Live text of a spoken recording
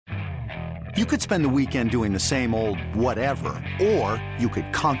You could spend the weekend doing the same old whatever, or you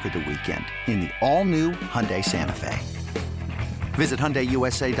could conquer the weekend in the all-new Hyundai Santa Fe. Visit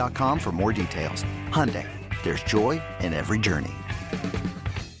HyundaiUSA.com for more details. Hyundai, there's joy in every journey.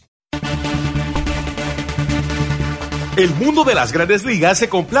 El mundo de las grandes ligas se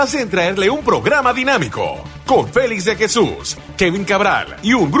complace en traerle un programa dinámico, con Félix de Jesús, Kevin Cabral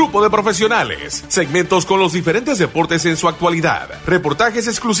y un grupo de profesionales. Segmentos con los diferentes deportes en su actualidad, reportajes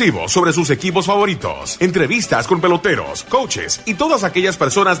exclusivos sobre sus equipos favoritos, entrevistas con peloteros, coaches y todas aquellas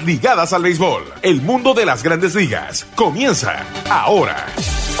personas ligadas al béisbol. El mundo de las grandes ligas comienza ahora.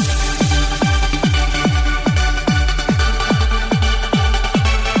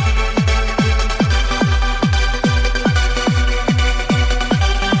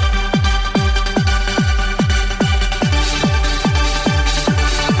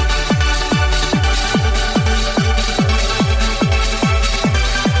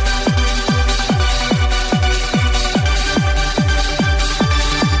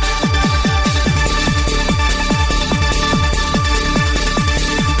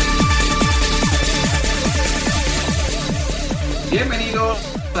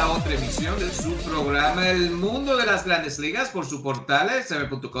 El mundo de las grandes ligas por sus portales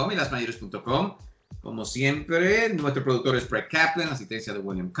cm.com y lasmayores.com. Como siempre, nuestro productor es Brett Kaplan, asistencia de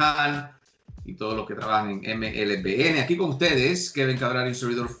William Kahn y todos los que trabajan en MLBN. Aquí con ustedes, Kevin Cabral y un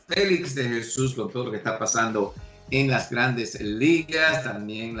servidor Félix de Jesús, con todo lo que está pasando en las grandes ligas,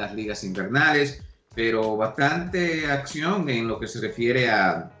 también las ligas invernales, pero bastante acción en lo que se refiere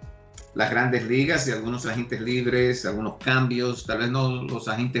a las grandes ligas y algunos agentes libres, algunos cambios, tal vez no los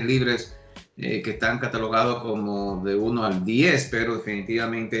agentes libres que están catalogados como de 1 al 10, pero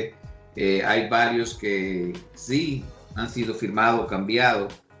definitivamente hay varios que sí han sido firmados,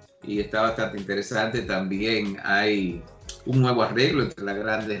 cambiados, y está bastante interesante. También hay un nuevo arreglo entre las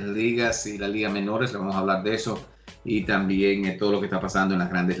grandes ligas y las ligas menores, vamos a hablar de eso, y también todo lo que está pasando en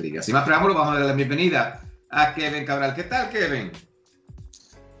las grandes ligas. Sin más preámbulos, vamos a darle la bienvenida a Kevin Cabral. ¿Qué tal, Kevin?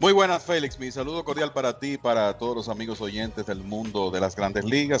 Muy buenas, Félix. Mi saludo cordial para ti y para todos los amigos oyentes del mundo de las grandes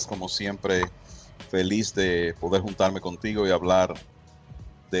ligas. Como siempre, feliz de poder juntarme contigo y hablar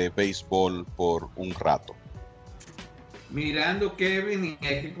de béisbol por un rato. Mirando, Kevin, y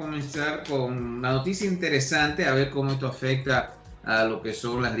hay que comenzar con una noticia interesante, a ver cómo esto afecta a lo que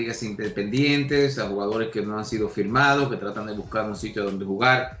son las ligas independientes, a jugadores que no han sido firmados, que tratan de buscar un sitio donde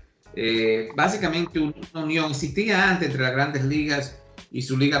jugar. Básicamente una unión existía antes entre las grandes ligas y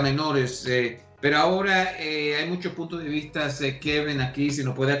sus ligas menores, pero ahora hay muchos puntos de vista. Kevin, aquí si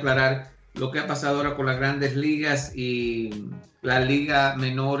nos puede aclarar lo que ha pasado ahora con las grandes ligas y las ligas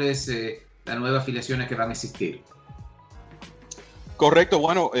menores, las nuevas afiliaciones que van a existir. Correcto,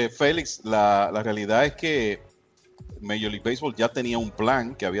 bueno, Félix, la realidad es que Major League Baseball ya tenía un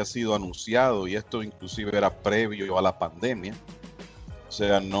plan que había sido anunciado, y esto inclusive era previo a la pandemia. O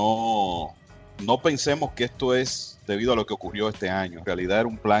sea, no pensemos que esto es debido a lo que ocurrió este año. En realidad era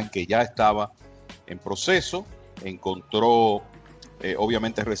un plan que ya estaba en proceso, encontró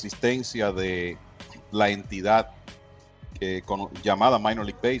obviamente resistencia de la entidad llamada Minor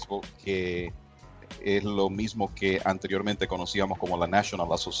League Baseball, que es lo mismo que anteriormente conocíamos como la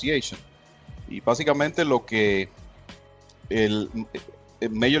National Association. Y básicamente lo que el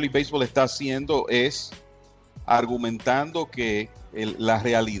Major League Baseball está haciendo es argumentando que la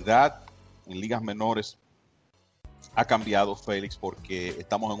realidad en ligas menores ha cambiado, Félix, porque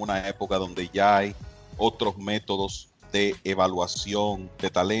estamos en una época donde ya hay otros métodos de evaluación de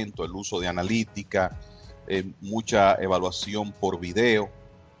talento, el uso de analítica, mucha evaluación por video,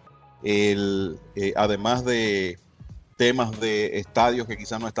 además de temas de estadios que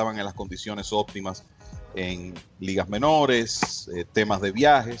quizás no estaban en las condiciones óptimas en ligas menores, temas de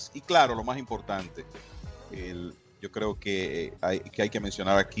viajes y, claro, lo más importante, yo creo que hay que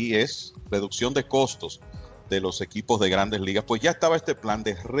mencionar aquí es reducción de costos de los equipos de grandes ligas. Pues ya estaba este plan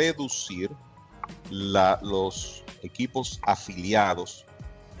de reducir los equipos afiliados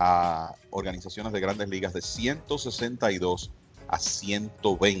a organizaciones de grandes ligas de 162 a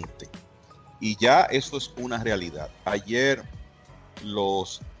 120. Y ya eso es una realidad. Ayer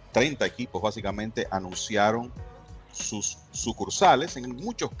los 30 equipos básicamente anunciaron sus sucursales. En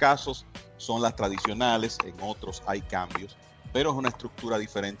muchos casos son las tradicionales, en otros hay cambios, pero es una estructura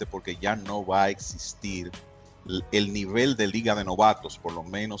diferente porque ya no va a existir el nivel de liga de novatos, por lo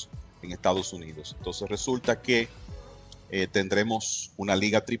menos en Estados Unidos. Entonces resulta que tendremos una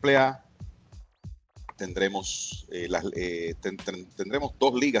liga AAA, tendremos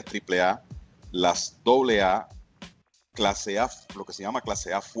dos ligas AAA, las AA, clase A, lo que se llama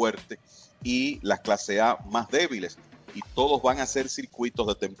clase A fuerte, y las clase A más débiles. y todos van a ser circuitos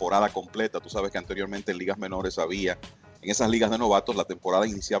de temporada completa. Tú sabes que anteriormente en ligas menores había, en esas ligas de novatos, la temporada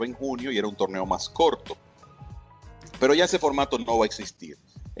iniciaba en junio y era un torneo más corto. Pero ya ese formato no va a existir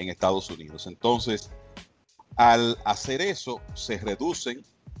en Estados Unidos. Entonces, al hacer eso, se reducen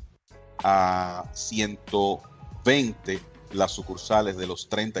a 120 las sucursales de los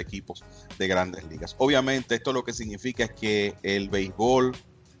 30 equipos de Grandes Ligas. Obviamente, esto lo que significa es que el béisbol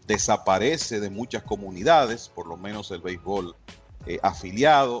desaparece de muchas comunidades, por lo menos el béisbol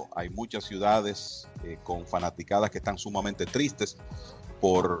afiliado. Hay muchas ciudades con fanaticadas que están sumamente tristes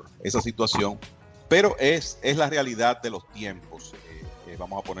por esa situación, pero es la realidad de los tiempos,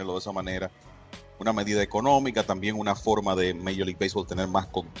 vamos a ponerlo de esa manera. Una medida económica, también una forma de Major League Baseball tener más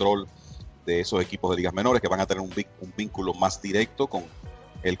control de esos equipos de ligas menores que van a tener un vínculo más directo con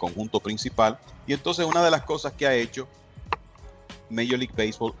el conjunto principal. Y entonces una de las cosas que ha hecho Major League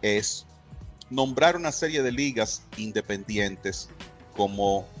Baseball es nombrar una serie de ligas independientes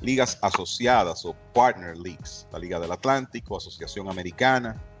como ligas asociadas o partner leagues. La Liga del Atlántico, Asociación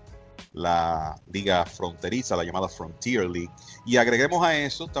Americana, la liga fronteriza, la llamada Frontier League, y agreguemos a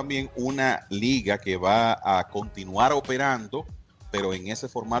eso también una liga que va a continuar operando, pero en ese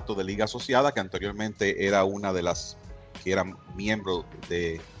formato de liga asociada, que anteriormente era una de las que eran miembros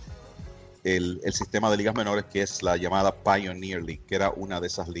de el sistema de ligas menores, que es la llamada Pioneer League, que era una de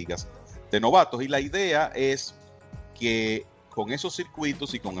esas ligas de novatos. Y la idea es que con esos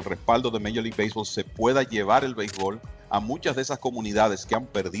circuitos y con el respaldo de Major League Baseball se pueda llevar el béisbol a muchas de esas comunidades que han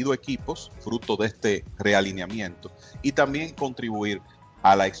perdido equipos fruto de este realineamiento y también contribuir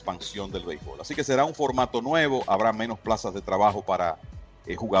a la expansión del béisbol. Así que será un formato nuevo, habrá menos plazas de trabajo para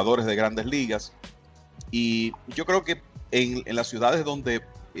jugadores de Grandes Ligas, y yo creo que en las ciudades donde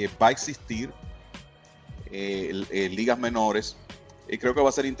va a existir ligas menores, creo que va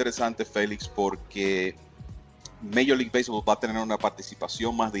a ser interesante, Félix, porque Major League Baseball va a tener una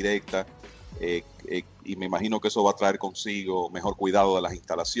participación más directa, y me imagino que eso va a traer consigo mejor cuidado de las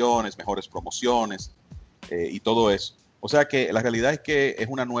instalaciones, mejores promociones y todo eso. O sea que la realidad es que es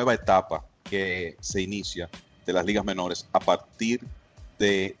una nueva etapa que se inicia de las ligas menores a partir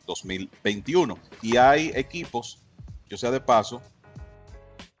de 2021. Y hay equipos, yo sea de paso,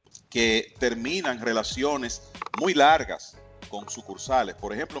 que terminan relaciones muy largas con sucursales.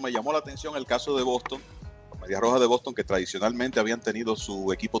 Por ejemplo, me llamó la atención el caso de Boston, Medias Rojas de Boston, que tradicionalmente habían tenido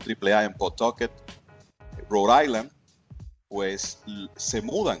su equipo AAA en Pawtucket, Rhode Island, pues se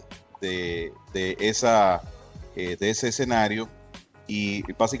mudan de ese escenario, y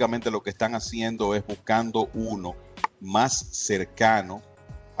básicamente lo que están haciendo es buscando uno más cercano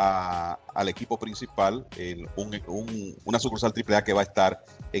al equipo principal, una sucursal AAA que va a estar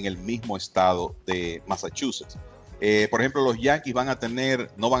en el mismo estado de Massachusetts. Por ejemplo, los Yankees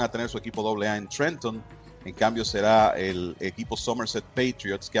no van a tener su equipo AA en Trenton. En cambio será el equipo Somerset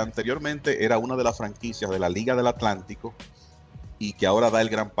Patriots, que anteriormente era una de las franquicias de la Liga del Atlántico y que ahora da el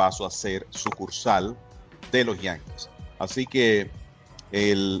gran paso a ser sucursal de los Yankees. Así que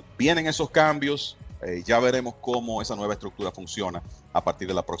vienen esos cambios, ya veremos cómo esa nueva estructura funciona a partir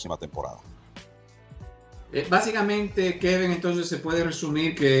de la próxima temporada. Básicamente, Kevin, entonces se puede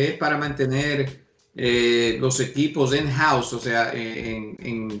resumir que es para mantener los equipos in-house, o sea,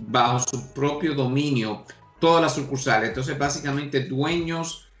 bajo su propio dominio, todas las sucursales. Entonces, básicamente,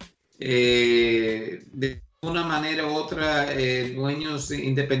 dueños de una manera u otra, dueños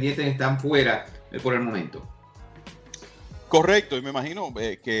independientes están fuera por el momento. Correcto, y me imagino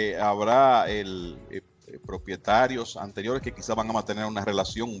que habrá propietarios anteriores que quizás van a mantener una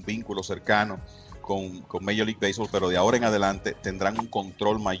relación, un vínculo cercano con Major League Baseball, pero de ahora en adelante tendrán un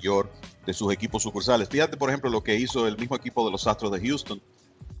control mayor de sus equipos sucursales. Fíjate, por ejemplo, lo que hizo el mismo equipo de los Astros de Houston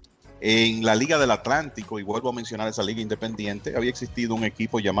en la Liga del Atlántico, y vuelvo a mencionar esa liga independiente. Había existido un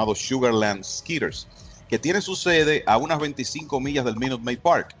equipo llamado Sugarland Skeeters, que tiene su sede a unas 25 millas del Minute Maid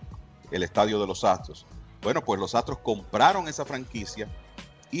Park, el estadio de los Astros. Bueno, pues los Astros compraron esa franquicia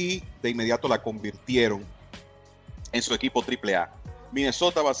y de inmediato la convirtieron en su equipo AAA.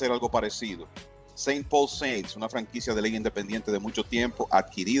 Minnesota va a hacer algo parecido. St. Paul Saints, una franquicia de liga independiente de mucho tiempo,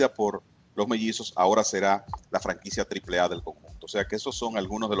 adquirida por los mellizos, ahora será la franquicia AAA del conjunto. O sea que esos son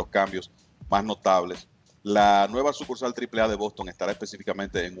algunos de los cambios más notables. La nueva sucursal AAA de Boston estará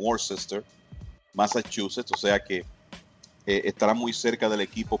específicamente en Worcester, Massachusetts, o sea que estará muy cerca del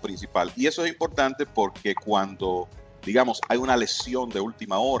equipo principal. Y eso es importante porque cuando, digamos, hay una lesión de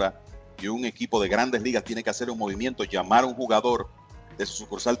última hora y un equipo de Grandes Ligas tiene que hacer un movimiento, llamar a un jugador de su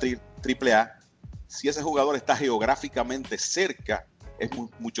sucursal AAA, si ese jugador está geográficamente cerca, es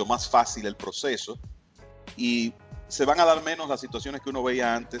mucho más fácil el proceso y se van a dar menos las situaciones que uno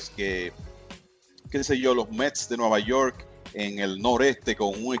veía antes, que qué sé yo, los Mets de Nueva York en el noreste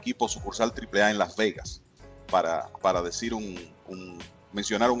con un equipo sucursal AAA en Las Vegas, para decir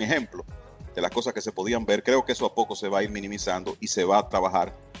mencionar un ejemplo de las cosas que se podían ver. Creo que eso a poco se va a ir minimizando y se va a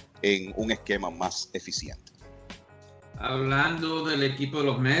trabajar en un esquema más eficiente. Hablando del equipo de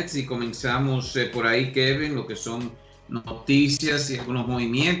los Mets, y comenzamos por ahí, Kevin, lo que son noticias y algunos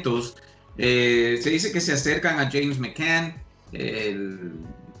movimientos. Se dice que se acercan a James McCann, el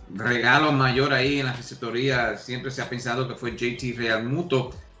regalo mayor ahí en la receptoría. Siempre se ha pensado que fue JT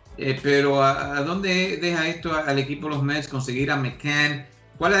Realmuto, pero ¿a dónde deja esto al equipo de los Mets conseguir a McCann?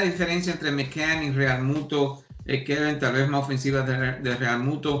 ¿Cuál es la diferencia entre McCann y Realmuto? Kevin, tal vez más ofensiva de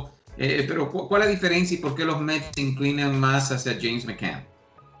Realmuto, pero ¿cuál es la diferencia y por qué los Mets se inclinan más hacia James McCann?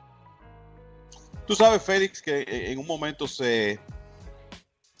 Tú sabes, Félix, que en un momento se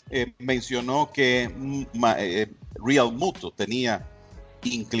mencionó que Realmuto tenía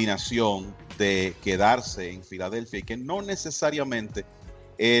inclinación de quedarse en Filadelfia y que no necesariamente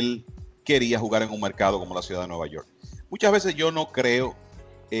él quería jugar en un mercado como la ciudad de Nueva York. Muchas veces yo no creo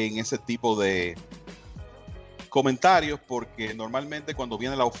en ese tipo de comentarios, porque normalmente cuando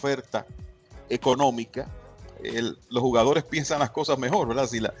viene la oferta económica, los jugadores piensan las cosas mejor, ¿verdad?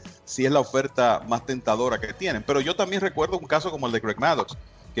 Si es la oferta más tentadora que tienen. Pero yo también recuerdo un caso como el de Greg Maddux,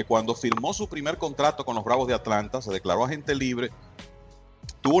 que cuando firmó su primer contrato con los Bravos de Atlanta, se declaró agente libre,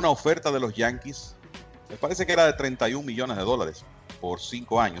 tuvo una oferta de los Yankees, me parece que era de $31 millones por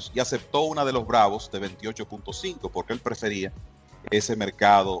 5 años, y aceptó una de los Bravos de 28.5 porque él prefería ese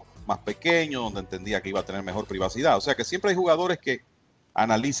mercado más pequeño, donde entendía que iba a tener mejor privacidad. O sea que siempre hay jugadores que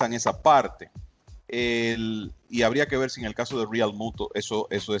analizan esa parte, y habría que ver si en el caso de Realmuto eso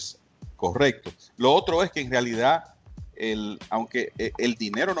es correcto. Lo otro es que en realidad, aunque el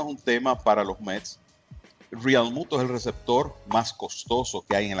dinero no es un tema para los Mets, Realmuto es el receptor más costoso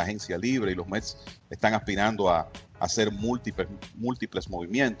que hay en la agencia libre, y los Mets están aspirando a hacer múltiples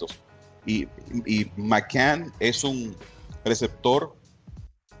movimientos, y McCann es un receptor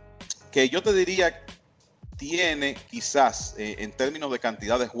que yo te diría tiene quizás, en términos de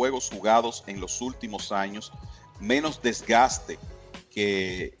cantidad de juegos jugados en los últimos años, menos desgaste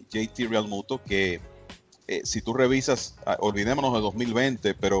que JT Realmuto, que si tú revisas, olvidémonos de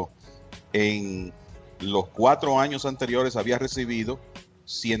 2020, pero en los 4 años anteriores había recibido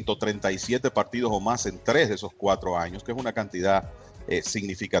 137 partidos o más en 3 de esos 4 años, que es una cantidad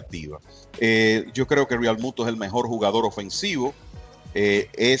significativa. Yo creo que Realmuto es el mejor jugador ofensivo,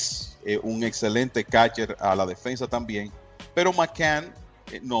 es un excelente catcher a la defensa también, pero McCann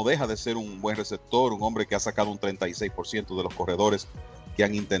no deja de ser un buen receptor, un hombre que ha sacado un 36% de los corredores que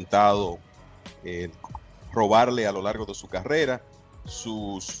han intentado robarle a lo largo de su carrera.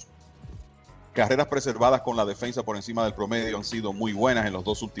 Sus carreras preservadas con la defensa por encima del promedio han sido muy buenas en los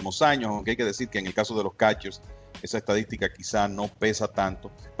 2 últimos años, aunque hay que decir que en el caso de los catchers esa estadística quizá no pesa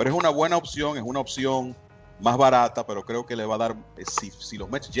tanto, pero es una buena opción, es una opción más barata, pero creo que le va a dar, si los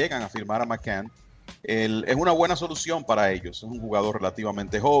Mets llegan a firmar a McCann, es una buena solución para ellos. Es un jugador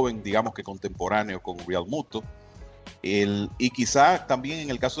relativamente joven, digamos que contemporáneo con Realmuto, y quizá también en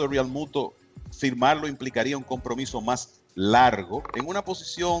el caso de Realmuto firmarlo implicaría un compromiso más largo en una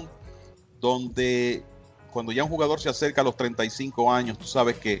posición donde cuando ya un jugador se acerca a los 35 años, tú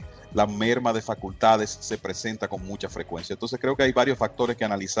sabes que la merma de facultades se presenta con mucha frecuencia. Entonces creo que hay varios factores que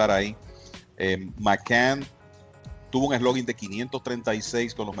analizar ahí. McCann tuvo un slogan de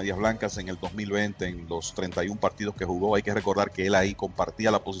 536 con los Medias Blancas en el 2020 en los 31 partidos que jugó. Hay que recordar que él ahí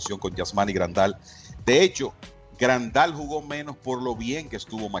compartía la posición con Yasmani Grandal. De hecho, Grandal jugó menos por lo bien que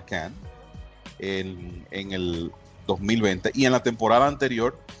estuvo McCann en el 2020, y en la temporada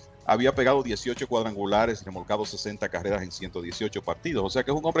anterior había pegado 18 cuadrangulares, remolcado 60 carreras en 118 partidos. O sea que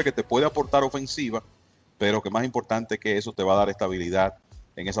es un hombre que te puede aportar ofensiva, pero que más importante que eso te va a dar estabilidad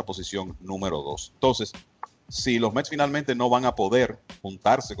en esa posición número 2. Entonces, si los Mets finalmente no van a poder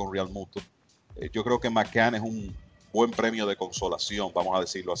juntarse con Realmuto, yo creo que McCann es un buen premio de consolación, vamos a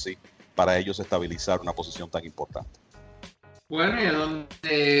decirlo así, para ellos estabilizar una posición tan importante. Bueno, y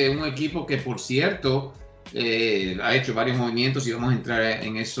donde un equipo que, por cierto, ha hecho varios movimientos, y vamos a entrar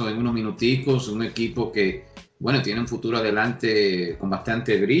en eso en unos minuticos. Un equipo que, bueno, tiene un futuro adelante con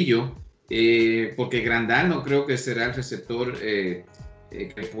bastante brillo, porque Grandal no creo que será el receptor que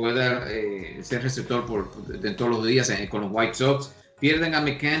pueda ser receptor de todos los días con los White Sox. Pierden a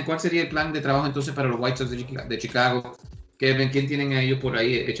McCann. ¿Cuál sería el plan de trabajo entonces para los White Sox de Chicago? ¿Quién tienen a ellos por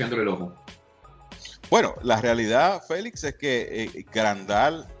ahí echándole el ojo? Bueno, la realidad, Félix, es que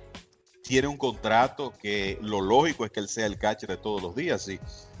Grandal tiene un contrato que lo lógico es que él sea el catcher de todos los días. Y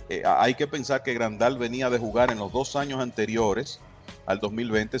hay que pensar que Grandal venía de jugar en los 2 años anteriores al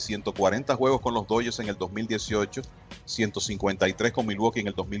 2020, 140 juegos con los Dodgers en el 2018, 153 con Milwaukee en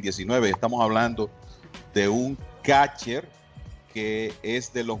el 2019. Estamos hablando de un catcher que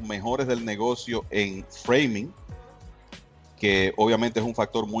es de los mejores del negocio en framing, que obviamente es un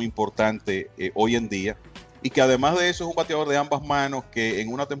factor muy importante hoy en día, y que además de eso es un bateador de ambas manos que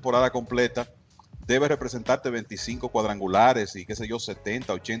en una temporada completa debe representarte 25 cuadrangulares y qué sé yo,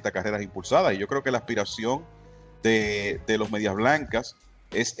 70, 80 carreras impulsadas. Y yo creo que la aspiración de los Medias Blancas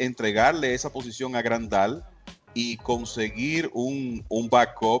es entregarle esa posición a Grandal y conseguir un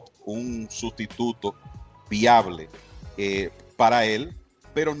backup, un sustituto viable para él,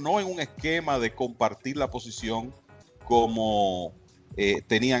 pero no en un esquema de compartir la posición como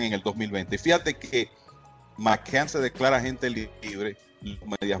tenían en el 2020. Fíjate que McCann se declara agente libre,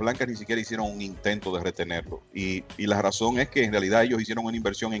 los Medias Blancas ni siquiera hicieron un intento de retenerlo, y la razón es que en realidad ellos hicieron una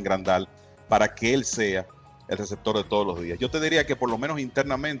inversión en Grandal para que él sea el receptor de todos los días. Yo te diría que por lo menos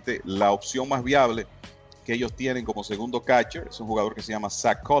internamente la opción más viable que ellos tienen como segundo catcher es un jugador que se llama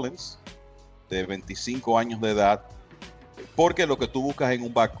Zach Collins, de 25 años de edad, porque lo que tú buscas en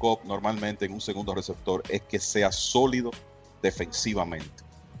un backup normalmente en un segundo receptor es que sea sólido defensivamente,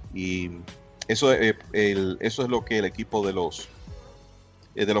 y eso es lo que el equipo de los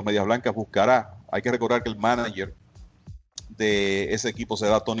Medias Blancas buscará. Hay que recordar que el manager de ese equipo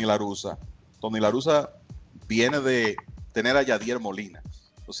será Tony La Russa. Tony La Russa viene de tener a Yadier Molina,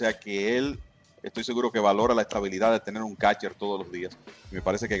 o sea que él, estoy seguro que valora la estabilidad de tener un catcher todos los días, y me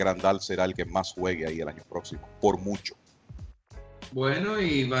parece que Grandal será el que más juegue ahí el año próximo, por mucho. Bueno,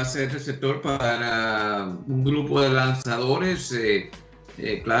 y va a ser receptor para un grupo de lanzadores,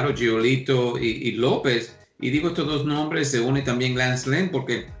 claro, Giolito y López. Y digo, estos dos nombres se une también Lance Lynn,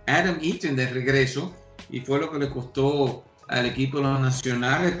 porque Adam Eaton de regreso, y fue lo que le costó al equipo de los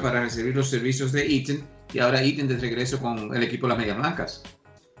Nacionales para recibir los servicios de Eaton, y ahora Eaton de regreso con el equipo de las Medias Blancas.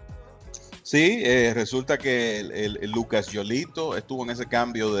 Sí, resulta que el Lucas Giolito estuvo en ese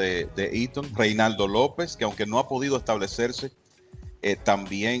cambio de Eaton. Reinaldo López, que aunque no ha podido establecerse,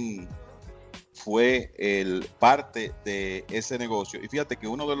 también fue parte de ese negocio. Y fíjate que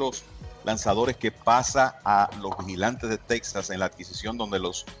uno de los lanzadores que pasa a los Vigilantes de Texas en la adquisición donde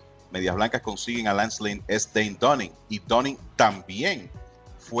los Medias Blancas consiguen a Lance Lynn es Dane Dunning, y Dunning también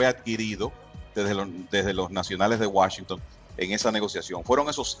fue adquirido desde los Nacionales de Washington en esa negociación. Fueron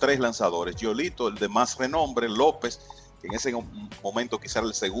esos tres lanzadores: Giolito, el de más renombre; López, que en ese momento quizá era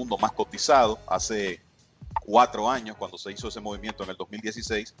el segundo más cotizado hace 4 años cuando se hizo ese movimiento en el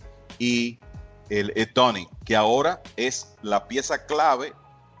 2016, y el Dunning, que ahora es la pieza clave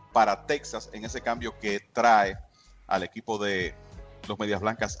para Texas en ese cambio que trae al equipo de los Medias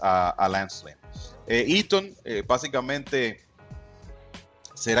Blancas a Lance Lynn. Eaton básicamente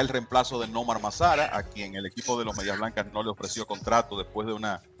será el reemplazo de Nomar Mazara, a quien el equipo de los Medias Blancas no le ofreció contrato después de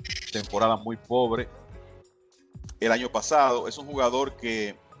una temporada muy pobre el año pasado. Es un jugador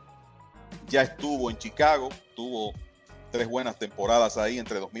que ya estuvo en Chicago, tuvo 3 buenas temporadas ahí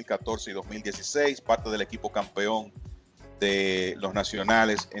entre 2014 y 2016, parte del equipo campeón de los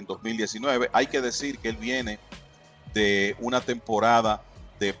Nacionales en 2019. Hay que decir que él viene de una temporada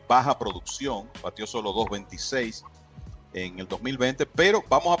de baja producción, batió solo 2.26 en el 2020, pero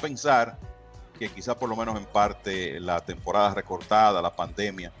vamos a pensar que quizá por lo menos en parte la temporada recortada, la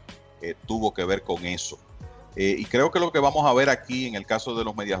pandemia, tuvo que ver con eso. Y creo que lo que vamos a ver aquí en el caso de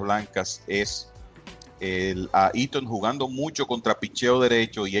los Medias Blancas es a Eaton jugando mucho contra picheo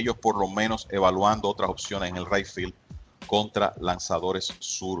derecho, y ellos por lo menos evaluando otras opciones en el right field contra lanzadores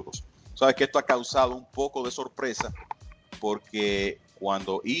zurdos. Sabes que esto ha causado un poco de sorpresa, porque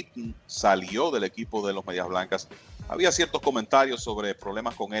cuando Eaton salió del equipo de los Medias Blancas había ciertos comentarios sobre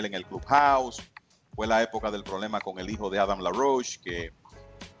problemas con él en el clubhouse. Fue la época del problema con el hijo de Adam LaRoche, que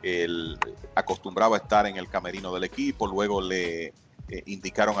él acostumbraba a estar en el camerino del equipo. Luego le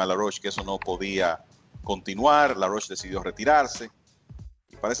indicaron a LaRoche que eso no podía continuar. LaRoche decidió retirarse,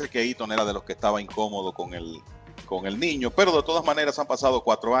 y parece que Eaton era de los que estaba incómodo con el niño, pero de todas maneras han pasado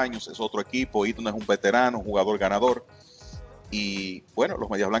 4 años, es otro equipo. Eaton es un veterano, un jugador ganador, y bueno, los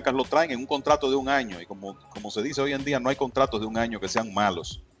Medias Blancas lo traen en un contrato de 1 año, y como se dice hoy en día, no hay contratos de 1 año que sean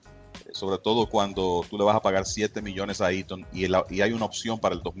malos, sobre todo cuando tú le vas a pagar 7 millones a Eaton, y hay una opción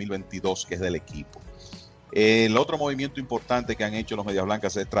para el 2022 que es del equipo. El otro movimiento importante que han hecho los Medias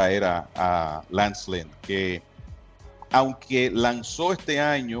Blancas es traer a Lance Lynn, que aunque lanzó este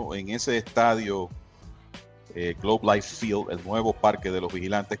año en ese estadio Globe Life Field, el nuevo parque de los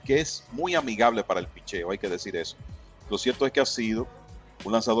Vigilantes, que es muy amigable para el picheo, hay que decir eso. Lo cierto es que ha sido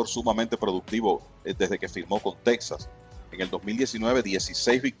un lanzador sumamente productivo desde que firmó con Texas. En el 2019,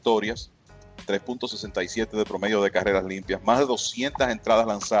 16 victorias, 3.67 de promedio de carreras limpias, más de 200 entradas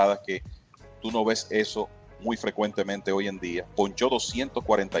lanzadas, que tú no ves eso muy frecuentemente hoy en día. Ponchó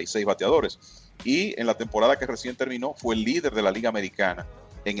 246 bateadores y en la temporada que recién terminó fue el líder de la Liga Americana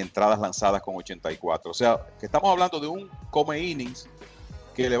en entradas lanzadas con 84. O sea, que estamos hablando de un come innings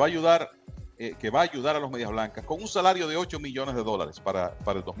que le va a ayudar, a los Medias Blancas con un salario de $8 millones para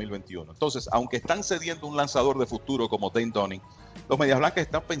el 2021. Entonces, aunque están cediendo un lanzador de futuro como Dane Dunning, los Medias Blancas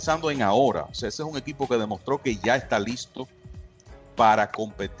están pensando en ahora. O sea, ese es un equipo que demostró que ya está listo para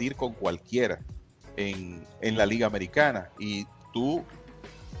competir con cualquiera en la Liga Americana. Y tú,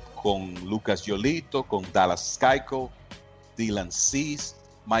 con Lucas Giolito, con Dallas Keuchel, Dylan Cease,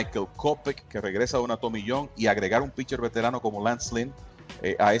 Michael Kopech, que regresa de una Tommy John, y agregar un pitcher veterano como Lance Lynn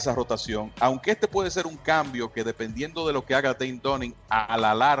a esa rotación, aunque este puede ser un cambio que, dependiendo de lo que haga Dane Dunning, a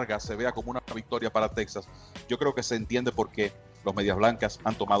la larga se vea como una victoria para Texas. Yo creo que se entiende por qué los Medias Blancas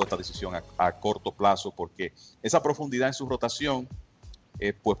han tomado esta decisión a corto plazo, porque esa profundidad en su rotación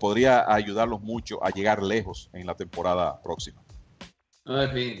pues podría ayudarlos mucho a llegar lejos en la temporada próxima. No,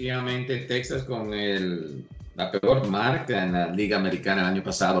 definitivamente Texas, con la peor marca en la Liga Americana el año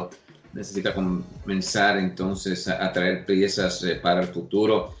pasado, necesita comenzar entonces a traer piezas para el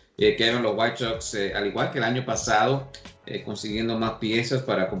futuro. Quedan los White Sox, al igual que el año pasado, consiguiendo más piezas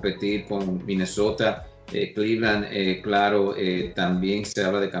para competir con Minnesota. Cleveland, claro, también se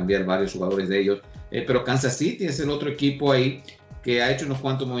habla de cambiar varios jugadores de ellos, pero Kansas City es el otro equipo ahí que ha hecho unos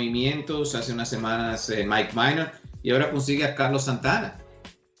cuantos movimientos. Hace unas semanas Mike Minor, y ahora consigue a Carlos Santana.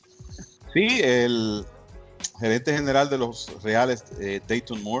 Sí, el gerente general de los Reales,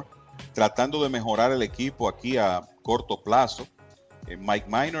 Dayton Moore, tratando de mejorar el equipo aquí a corto plazo. Mike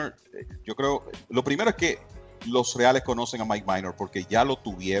Minor, yo creo, lo primero es que los Reales conocen a Mike Minor porque ya lo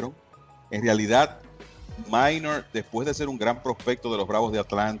tuvieron. En realidad, Minor, después de ser un gran prospecto de los Bravos de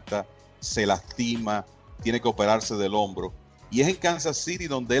Atlanta, se lastima, tiene que operarse del hombro, y es en Kansas City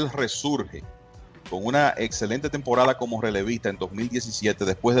donde él resurge con una excelente temporada como relevista en 2017,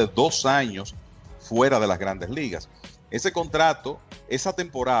 después de 2 años fuera de las Grandes Ligas. Ese contrato, esa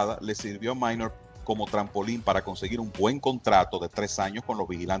temporada, le sirvió a Minor como trampolín para conseguir un buen contrato de 3 años con los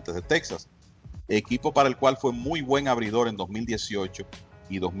Vigilantes de Texas, equipo para el cual fue muy buen abridor en 2018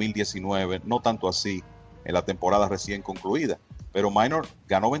 y 2019, no tanto así en la temporada recién concluida. Pero Minor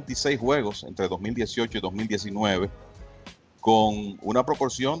ganó 26 juegos entre 2018 y 2019 con una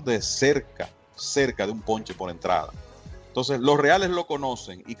proporción de cerca de un ponche por entrada. Entonces, los Reales lo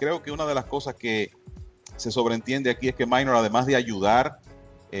conocen, y creo que una de las cosas que se sobreentiende aquí es que Minor, además de ayudar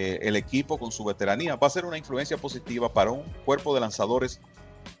el equipo con su veteranía, va a ser una influencia positiva para un cuerpo de lanzadores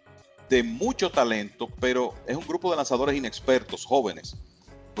de mucho talento, pero es un grupo de lanzadores inexpertos, jóvenes.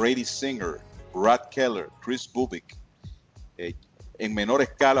 Brady Singer, Brad Keller, Chris Bubik, en menor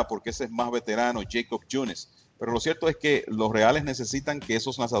escala porque ese es más veterano, Jacob Junis. Pero lo cierto es que los Reales necesitan que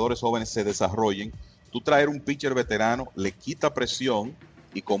esos lanzadores jóvenes se desarrollen. Tú traer un pitcher veterano le quita presión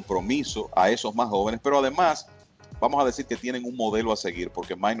y compromiso a esos más jóvenes, pero además vamos a decir que tienen un modelo a seguir,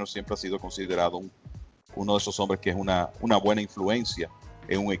 porque Minor siempre ha sido considerado uno de esos hombres que es una buena influencia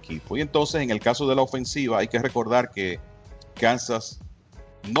en un equipo. Y entonces, en el caso de la ofensiva, hay que recordar que Kansas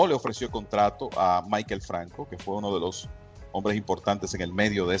no le ofreció contrato a Michael Franco, que fue uno de los hombres importantes en el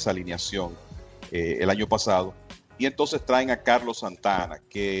medio de esa alineación el año pasado, y entonces traen a Carlos Santana,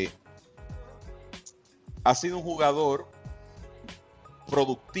 que ha sido un jugador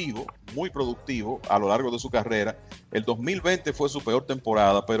productivo, muy productivo a lo largo de su carrera. El 2020 fue su peor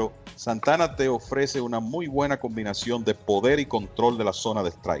temporada, pero Santana te ofrece una muy buena combinación de poder y control de la zona de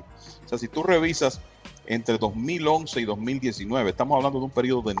strike. O sea, si tú revisas entre 2011 y 2019, estamos hablando de un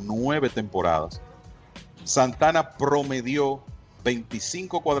periodo de 9 temporadas, Santana promedió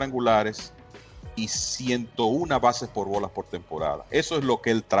 25 cuadrangulares y 101 bases por bolas por temporada. Eso es lo que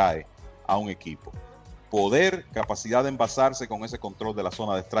él trae a un equipo. Poder, capacidad de envasarse con ese control de la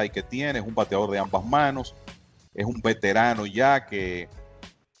zona de strike que tiene. Es un bateador de ambas manos. Es un veterano ya que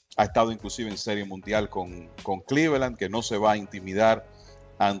ha estado inclusive en Serie Mundial con Cleveland, que no se va a intimidar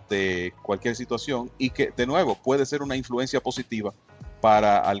ante cualquier situación, y que de nuevo puede ser una influencia positiva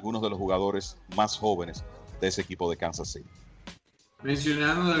para algunos de los jugadores más jóvenes de ese equipo de Kansas City.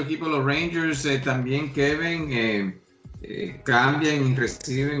 Mencionando del equipo de los Rangers, también Kevin, cambian y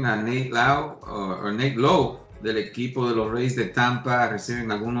reciben a Nate Lowe del equipo de los Rays de Tampa.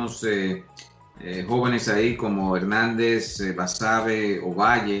 Reciben algunos jóvenes ahí como Hernández, Basabe,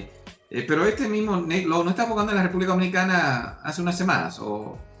 Ovalle. Pero este mismo Nate Lowe no está jugando en la República Dominicana hace unas semanas,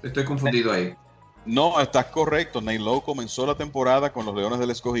 ¿o estoy confundido ahí? No, estás correcto. Nate Lowe comenzó la temporada con los Leones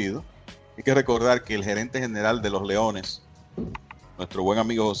del Escogido. Hay que recordar que el gerente general de los Leones, nuestro buen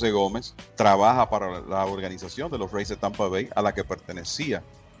amigo José Gómez, trabaja para la organización de los Rays de Tampa Bay a la que pertenecía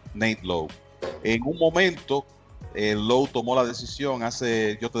Nate Lowe. En un momento, Lowe tomó la decisión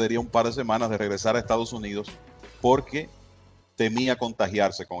hace, yo te diría, un par de semanas de regresar a Estados Unidos porque temía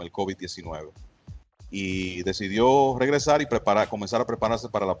contagiarse con el COVID-19 y decidió regresar y comenzar a prepararse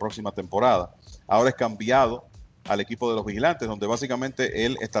para la próxima temporada. Ahora es cambiado al equipo de los Vigilantes, donde básicamente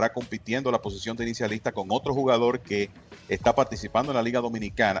él estará compitiendo la posición de inicialista con otro jugador que está participando en la Liga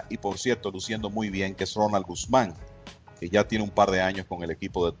Dominicana y, por cierto, luciendo muy bien, que es Ronald Guzmán, que ya tiene un par de años con el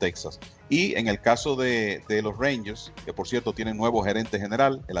equipo de Texas. Y en el caso de los Rangers, que por cierto tienen nuevo gerente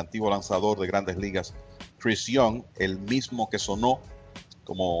general, el antiguo lanzador de Grandes Ligas, Chris Young, el mismo que sonó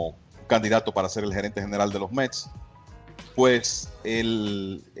como candidato para ser el gerente general de los Mets, pues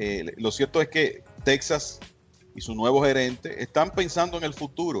lo cierto es que Texas y su nuevo gerente están pensando en el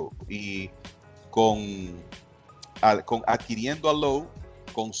futuro y adquiriendo a Lowe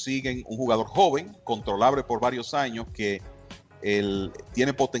consiguen un jugador joven, controlable por varios años, que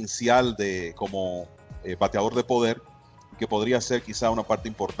tiene potencial como bateador de poder, que podría ser quizá una parte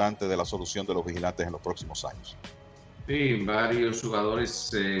importante de la solución de los Vigilantes en los próximos años. Sí, varios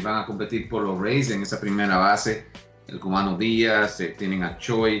jugadores van a competir por los Rays en esa primera base. El cubano Díaz, tienen a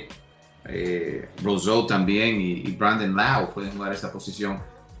Choi, Roseau también y Brandon Lau pueden jugar esa posición.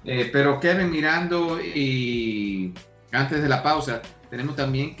 Pero Kevin, mirando y antes de la pausa, tenemos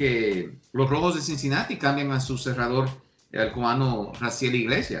también que los Rojos de Cincinnati cambian a su cerrador, el cubano Raciel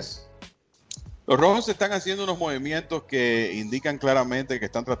Iglesias. Los Rojos están haciendo unos movimientos que indican claramente que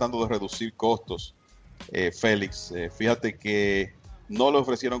están tratando de reducir costos. Félix, fíjate que no le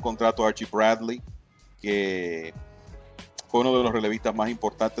ofrecieron contrato a Archie Bradley, que fue uno de los relevistas más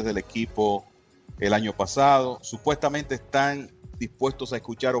importantes del equipo el año pasado. Supuestamente están dispuestos a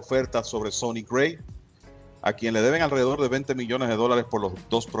escuchar ofertas sobre Sonny Gray, a quien le deben alrededor de $20 millones por los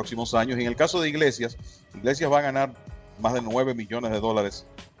 2 próximos años. Y en el caso de Iglesias va a ganar más de $9 millones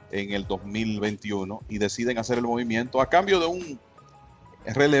en el 2021 y deciden hacer el movimiento a cambio de un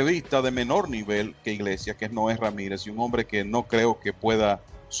relevista de menor nivel que Iglesias, que es Noé Ramírez, y un hombre que no creo que pueda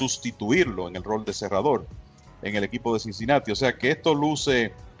sustituirlo en el rol de cerrador en el equipo de Cincinnati. O sea que esto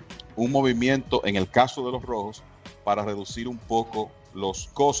luce un movimiento en el caso de los Rojos para reducir un poco los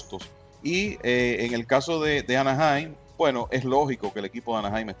costos. Y en el caso de Anaheim, bueno, es lógico que el equipo de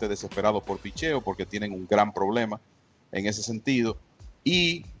Anaheim esté desesperado por picheo porque tienen un gran problema en ese sentido.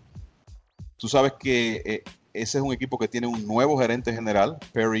 Y tú sabes que ese es un equipo que tiene un nuevo gerente general,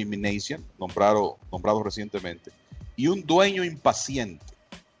 Perry Minasian, nombrado recientemente, y un dueño impaciente,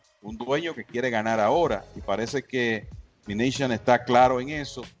 un dueño que quiere ganar ahora, y parece que Minasian está claro en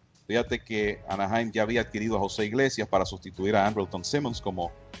eso. Fíjate que Anaheim ya había adquirido a José Iglesias para sustituir a Andrelton Simmons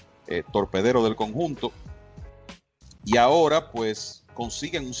como torpedero del conjunto, y ahora pues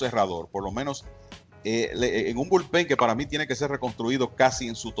consiguen un cerrador, por lo menos en un bullpen que para mí tiene que ser reconstruido casi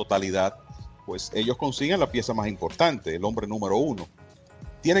en su totalidad. Pues ellos consiguen la pieza más importante, el hombre número 1.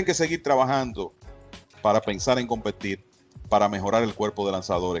 Tienen que seguir trabajando para pensar en competir, para mejorar el cuerpo de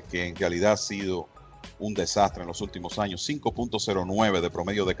lanzadores, que en realidad ha sido un desastre en los últimos años. 5.09 de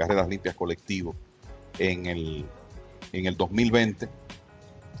promedio de carreras limpias colectivo en el 2020,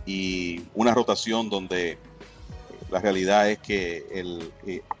 y una rotación donde la realidad es que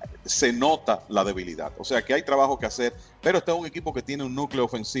se nota la debilidad. O sea que hay trabajo que hacer, pero este es un equipo que tiene un núcleo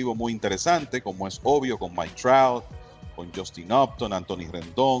ofensivo muy interesante, como es obvio, con Mike Trout, con Justin Upton, Anthony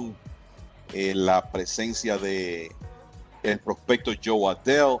Rendón, la presencia de el prospecto Joe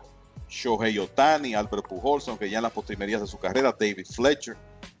Adell, Shohei Ohtani, Albert Pujols, aunque ya en las postrimerías de su carrera, David Fletcher.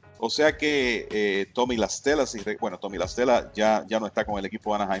 O sea que Tommy La Stella ya no está con el equipo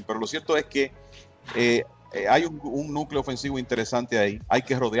de Anaheim, pero lo cierto es que hay un núcleo ofensivo interesante ahí. Hay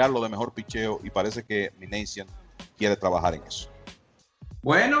que rodearlo de mejor picheo y parece que Minasian quiere trabajar en eso.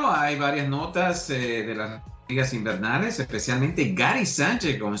 Bueno, hay varias notas de las ligas invernales, especialmente Gary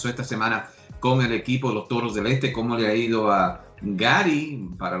Sánchez comenzó esta semana con el equipo de los Toros del Este. ¿Cómo le ha ido a Gary?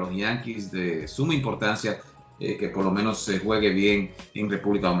 Para los Yankees de suma importancia que por lo menos se juegue bien en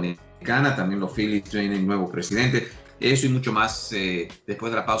República Dominicana. También los Phillies tienen nuevo presidente. Eso y mucho más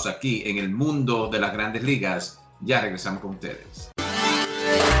después de la pausa aquí en el mundo de las Grandes Ligas. Ya regresamos con ustedes.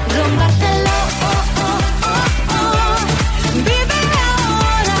 Vive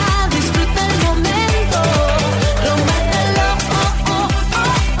ahora, disfruta el momento.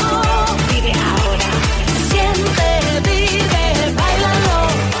 Vive ahora, siente, vive, bailalo.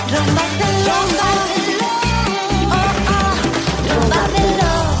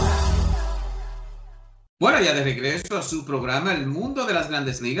 Bueno, ya de regreso a su programa El Mundo de las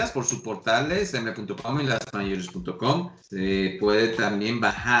Grandes Ligas por sus portales m.com y lasmayores.com. Se puede también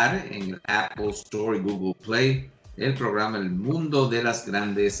bajar en el Apple Store y Google Play el programa El Mundo de las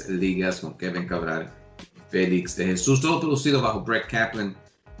Grandes Ligas con Kevin Cabral y Félix de Jesús. Todo producido bajo Brett Kaplan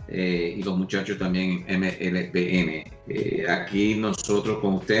y los muchachos también en MLBN. Aquí nosotros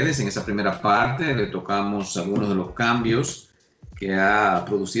con ustedes en esa primera parte le tocamos algunos de los cambios que ha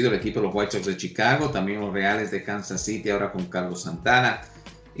producido el equipo de los White Sox de Chicago, también los Reales de Kansas City, ahora con Carlos Santana,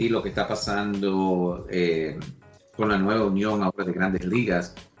 y lo que está pasando con la nueva unión ahora de Grandes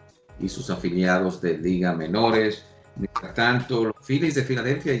Ligas y sus afiliados de Liga Menores. Mientras tanto, los Phillies de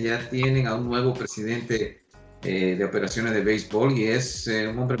Filadelfia ya tienen a un nuevo presidente de operaciones de béisbol y es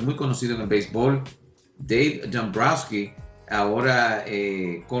un hombre muy conocido en el béisbol, Dave Dombrowski, ahora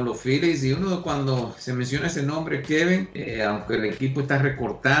con los Phillies. Y uno, cuando se menciona ese nombre, Kevin, aunque el equipo está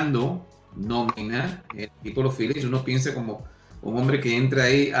recortando nómina, el equipo de los Phillies, uno piensa como un hombre que entra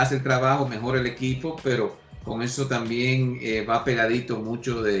ahí, hace el trabajo, mejora el equipo, pero con eso también va pegadito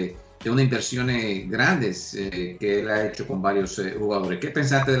mucho de unas inversiones grandes que él ha hecho con varios jugadores. ¿Qué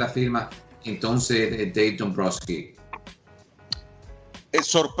pensaste de la firma entonces de Dave Dombrowski?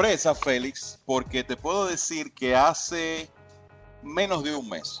 Sorpresa, Félix, porque te puedo decir que hace menos de un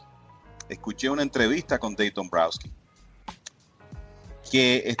mes escuché una entrevista con Dave Dombrowski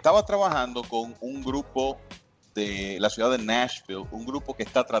que estaba trabajando con un grupo de la ciudad de Nashville, un grupo que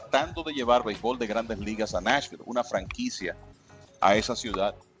está tratando de llevar béisbol de Grandes Ligas a Nashville, una franquicia a esa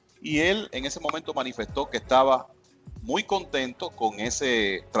ciudad, y él en ese momento manifestó que estaba muy contento con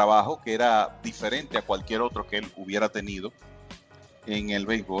ese trabajo, que era diferente a cualquier otro que él hubiera tenido en el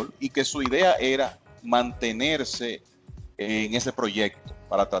béisbol, y que su idea era mantenerse en ese proyecto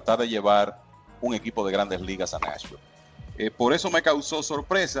para tratar de llevar un equipo de Grandes Ligas a Nashville. Por eso me causó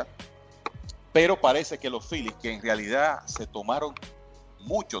sorpresa, pero parece que los Phillies, que en realidad se tomaron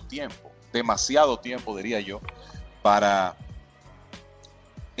mucho tiempo, demasiado tiempo diría yo, para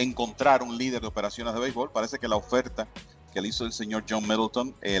encontrar un líder de operaciones de béisbol, parece que la oferta que le hizo el señor John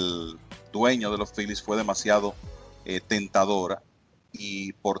Middleton, el dueño de los Phillies, fue demasiado tentadora,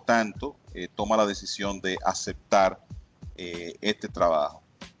 y por tanto toma la decisión de aceptar este trabajo.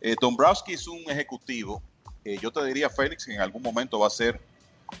 Dombrowski es un ejecutivo, yo te diría, Félix, que en algún momento va a ser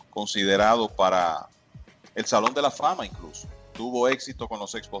considerado para el Salón de la Fama incluso. Tuvo éxito con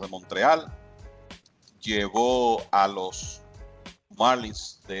los Expos de Montreal, llevó a los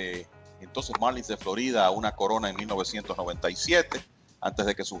Marlins de Florida a una corona en 1997, antes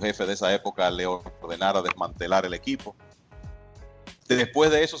de que su jefe de esa época le ordenara desmantelar el equipo.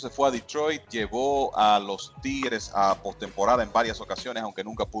 Después de eso se fue a Detroit, llevó a los Tigres a postemporada en varias ocasiones, aunque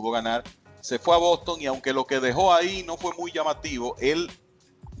nunca pudo ganar. Se fue a Boston y aunque lo que dejó ahí no fue muy llamativo, él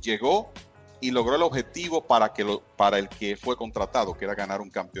llegó y logró el objetivo para el que fue contratado, que era ganar un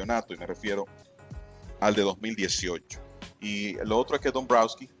campeonato, y me refiero al de 2018. Y lo otro es que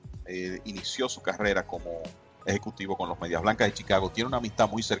Dombrowski inició su carrera como ejecutivo con los Medias Blancas de Chicago. Tiene una amistad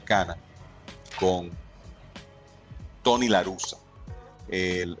muy cercana con Tony La Russa.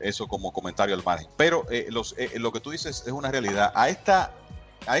 Eso como comentario al margen. Pero lo que tú dices es una realidad. A estas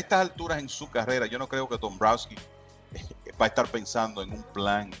alturas en su carrera, yo no creo que Dombrowski va a estar pensando en un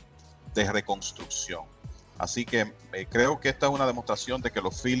plan de reconstrucción. Así que creo que esta es una demostración de que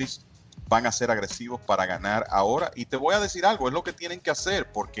los Phillies van a ser agresivos para ganar ahora. Y te voy a decir algo, es lo que tienen que hacer,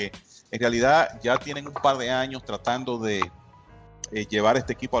 porque en realidad ya tienen un par de años tratando de llevar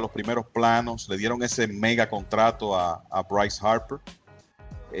este equipo a los primeros planos. Le dieron ese mega contrato a Bryce Harper.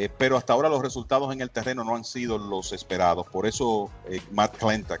 Pero hasta ahora los resultados en el terreno no han sido los esperados. Por eso Matt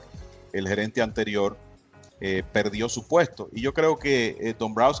Klentak, el gerente anterior, perdió su puesto. Y yo creo que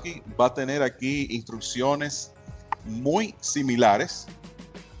Dombrowski va a tener aquí instrucciones muy similares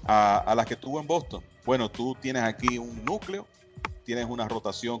a las que tuvo en Boston. Bueno, tú tienes aquí un núcleo, tienes una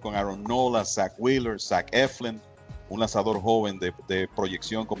rotación con Aaron Nola, Zach Wheeler, Zach Eflin, un lanzador joven de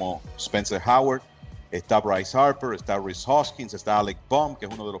proyección como Spencer Howard. Está Bryce Harper, está Rhys Hoskins, está Alec Bohm, que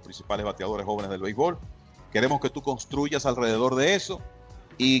es uno de los principales bateadores jóvenes del béisbol. Queremos que tú construyas alrededor de eso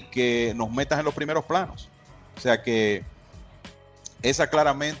y que nos metas en los primeros planos. O sea que esa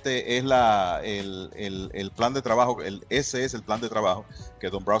claramente es el plan de trabajo, ese es el plan de trabajo que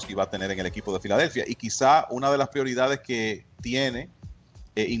Dombrowski va a tener en el equipo de Filadelfia. Y quizá una de las prioridades que tiene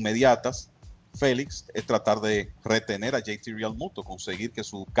inmediatas, Félix, es tratar de retener a JT Realmuto, conseguir que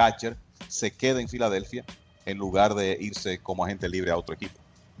su catcher se quede en Filadelfia en lugar de irse como agente libre a otro equipo.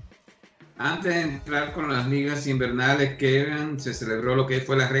 Antes de entrar con las ligas invernales, Kevin, se celebró lo que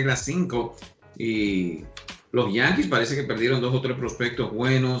fue la regla 5 y los Yankees parece que perdieron 2 o 3 prospectos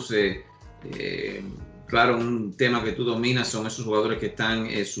buenos. claro, un tema que tú dominas son esos jugadores que están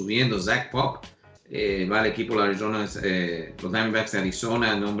subiendo. Zach Pop va al equipo de Arizona, los Diamondbacks de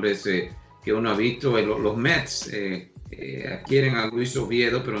Arizona, nombres que uno ha visto. Los Mets adquieren a Luis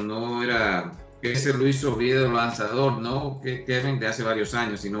Oviedo, pero no era ese Luis Oviedo lanzador, ¿no? Que Kevin de hace varios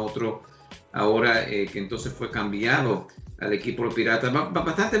años, sino otro ahora que entonces fue cambiado al equipo de los Piratas.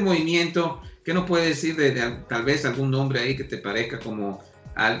 Bastante movimiento. ¿Qué nos puede decir de tal vez algún nombre ahí que te parezca como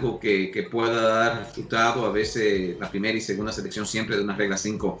algo que pueda dar resultado? A veces la primera y segunda selección siempre de una regla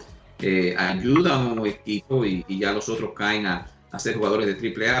 5 ayudan a un equipo y ya los otros caen a ser jugadores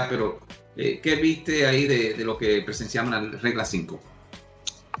de AAA, pero ¿qué viste ahí de lo que presenciamos en la regla 5?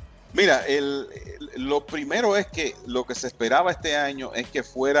 Mira, lo primero es que lo que se esperaba este año es que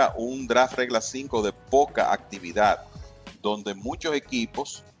fuera un draft regla 5 de poca actividad, donde muchos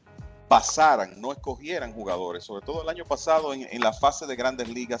equipos pasaran, no escogieran jugadores. Sobre todo el año pasado en la fase de grandes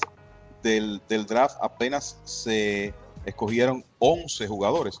ligas del draft apenas se escogieron 11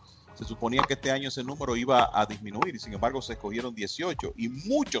 jugadores. Se suponía que este año ese número iba a disminuir y sin embargo se escogieron 18 y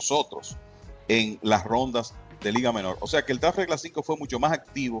muchos otros en las rondas de Liga Menor. O sea que el draft regla 5 fue mucho más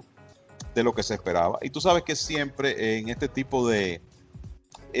activo de lo que se esperaba. Y tú sabes que siempre en este tipo de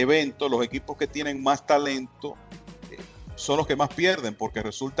eventos los equipos que tienen más talento son los que más pierden, porque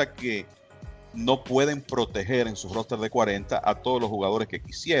resulta que no pueden proteger en su roster de 40 a todos los jugadores que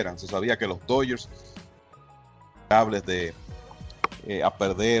quisieran. Se sabía que los Dodgers hables de a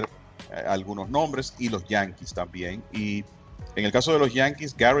perder algunos nombres, y los Yankees también. Y en el caso de los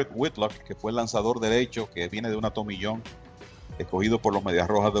Yankees, Garrett Whitlock, que fue el lanzador derecho que viene de una tomillón, escogido por los Medias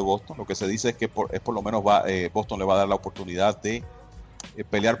Rojas de Boston, lo que se dice es que por lo menos Boston le va a dar la oportunidad de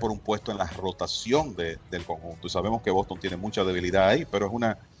pelear por un puesto en la rotación del conjunto. Y sabemos que Boston tiene mucha debilidad ahí, pero es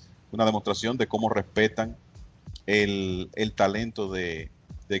una demostración de cómo respetan el talento de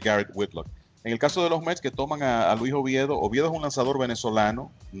Garrett Whitlock. En el caso de los Mets, que toman a Luis Oviedo, Oviedo es un lanzador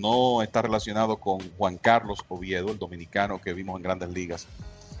venezolano, no está relacionado con Juan Carlos Oviedo, el dominicano que vimos en Grandes Ligas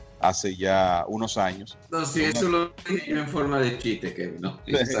hace ya unos años. No, sí, eso lo dije en forma de chiste, que no,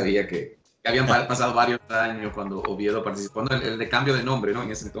 yo sabía que habían pasado varios años cuando Oviedo participó, no, el de cambio de nombre, ¿no?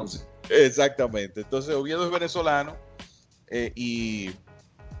 En ese entonces. Exactamente. Entonces Oviedo es venezolano y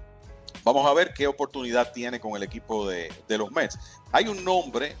vamos a ver qué oportunidad tiene con el equipo de los Mets. Hay un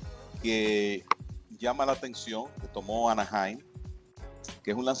nombre que llama la atención, que tomó Anaheim,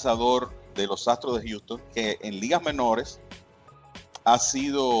 que es un lanzador de los Astros de Houston, que en ligas menores ha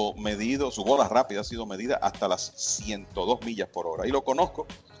sido medido, su bola rápida ha sido medida hasta las 102 millas por hora. Y lo conozco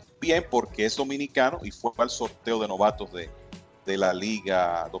bien porque es dominicano y fue al sorteo de novatos de la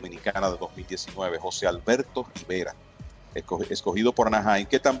Liga Dominicana de 2019, José Alberto Rivera, escogido por Anaheim,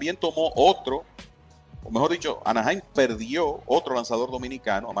 que también tomó otro, o mejor dicho, Anaheim perdió otro lanzador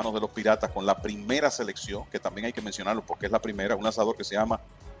dominicano a manos de los Piratas con la primera selección, que también hay que mencionarlo porque es la primera, un lanzador que se llama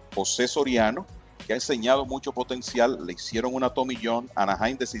José Soriano, que ha enseñado mucho potencial. Le hicieron una tomillón,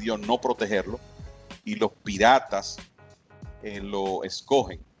 Anaheim decidió no protegerlo y los Piratas lo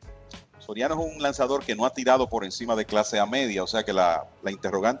escogen. Soriano es un lanzador que no ha tirado por encima de clase A media, o sea que la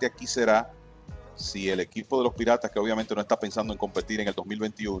interrogante aquí será si el equipo de los Piratas, que obviamente no está pensando en competir en el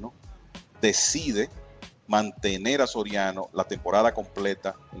 2021, decide mantener a Soriano la temporada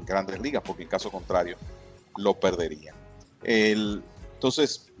completa en Grandes Ligas, porque en caso contrario lo perderían.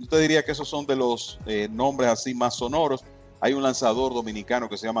 Entonces, yo te diría que esos son de los nombres así más sonoros. Hay un lanzador dominicano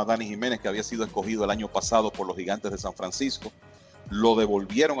que se llama Dani Jiménez, que había sido escogido el año pasado por los Gigantes de San Francisco. Lo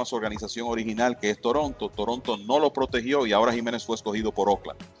devolvieron a su organización original, que es Toronto. Toronto no lo protegió y ahora Jiménez fue escogido por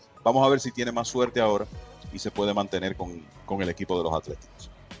Oakland. Vamos a ver si tiene más suerte ahora y se puede mantener con el equipo de los Atléticos.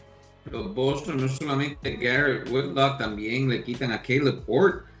 Los Boston, no solamente Garrett Whitlock, también le quitan a Caleb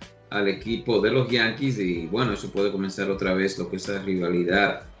Port al equipo de los Yankees, y bueno, eso puede comenzar otra vez lo que es esa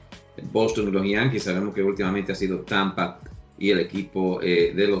rivalidad Boston y los Yankees. Sabemos que últimamente ha sido Tampa y el equipo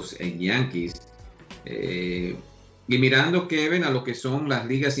de los Yankees. Y mirando, Kevin, a lo que son las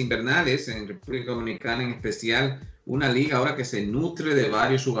ligas invernales en República Dominicana, en especial una liga ahora que se nutre de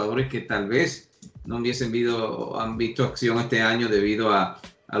varios jugadores que tal vez no han visto acción este año debido a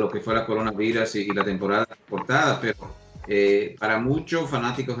lo que fue la coronavirus y la temporada cortada, pero para muchos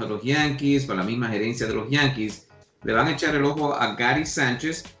fanáticos de los Yankees, para la misma gerencia de los Yankees, le van a echar el ojo a Gary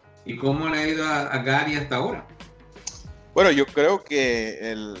Sánchez. ¿Y cómo le ha ido a Gary hasta ahora? Bueno, yo creo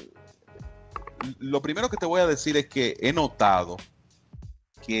que lo primero que te voy a decir es que he notado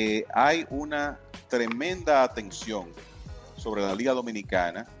que hay una tremenda atención sobre la Liga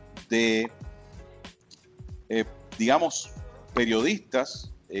Dominicana de, digamos, periodistas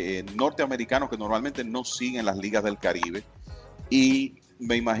norteamericanos que normalmente no siguen las ligas del Caribe, y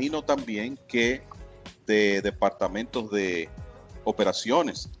me imagino también que de departamentos de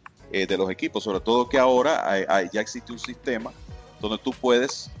operaciones de los equipos, sobre todo que ahora ya existe un sistema donde tú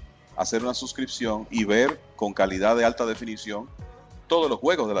puedes hacer una suscripción y ver con calidad de alta definición todos los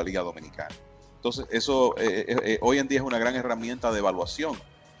juegos de la Liga Dominicana. Entonces, eso hoy en día es una gran herramienta de evaluación,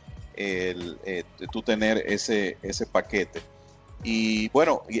 tú tener ese paquete. Y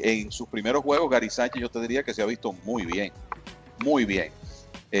bueno, en sus primeros juegos, Gary Sánchez, yo te diría que se ha visto muy bien,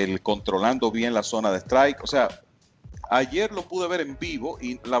 controlando bien la zona de strike. O sea, ayer lo pude ver en vivo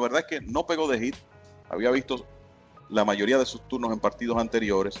y la verdad es que no pegó de hit. Había visto la mayoría de sus turnos en partidos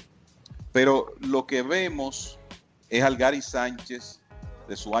anteriores, pero lo que vemos es al Gary Sánchez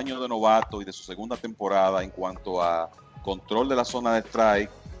de su año de novato y de su segunda temporada en cuanto a control de la zona de strike,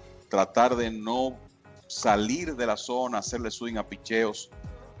 tratar de no salir de la zona, hacerle swing a picheos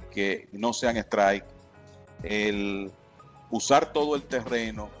que no sean strike, el usar todo el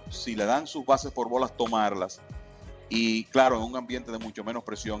terreno, si le dan sus bases por bolas, tomarlas. Y claro, en un ambiente de mucho menos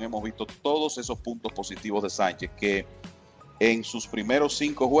presión hemos visto todos esos puntos positivos de Sánchez, que en sus primeros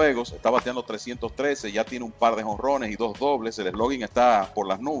 5 juegos está bateando 313, ya tiene un par de jonrones y 2 dobles, el slogan está por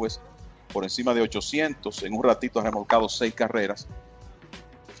las nubes, por encima de 800, en un ratito ha remolcado 6 carreras.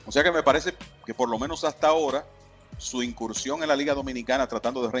 O sea que me parece que por lo menos hasta ahora su incursión en la Liga Dominicana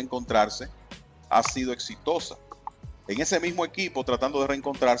tratando de reencontrarse ha sido exitosa. En ese mismo equipo tratando de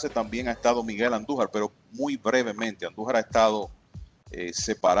reencontrarse también ha estado Miguel Andújar, pero muy brevemente. Andújar ha estado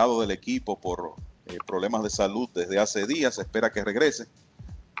separado del equipo por problemas de salud desde hace días, se espera que regrese.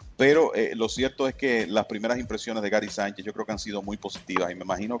 Pero lo cierto es que las primeras impresiones de Gary Sánchez yo creo que han sido muy positivas y me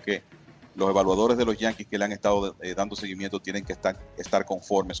imagino que los evaluadores de los Yankees que le han estado dando seguimiento tienen que estar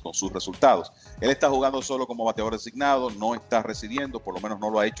conformes con sus resultados. Él está jugando solo como bateador designado, no está recibiendo, por lo menos no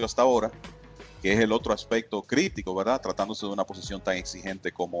lo ha hecho hasta ahora, que es el otro aspecto crítico, ¿verdad? Tratándose de una posición tan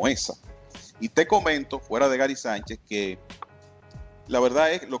exigente como esa. Y te comento, fuera de Gary Sánchez, que la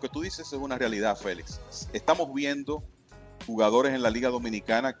verdad es, lo que tú dices es una realidad, Félix. Estamos viendo jugadores en la Liga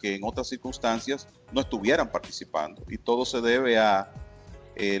Dominicana que en otras circunstancias no estuvieran participando. Y todo se debe a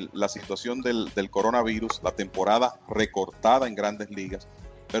la situación del coronavirus, la temporada recortada en grandes ligas,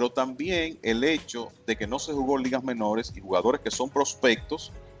 pero también el hecho de que no se jugó ligas menores y jugadores que son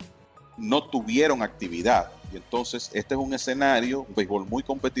prospectos no tuvieron actividad. Y entonces este es un escenario, un béisbol muy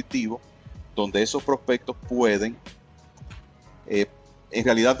competitivo, donde esos prospectos pueden en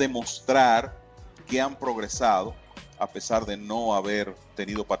realidad demostrar que han progresado a pesar de no haber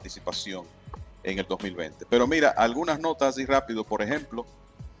tenido participación en el 2020. Pero mira, algunas notas así rápido. Por ejemplo,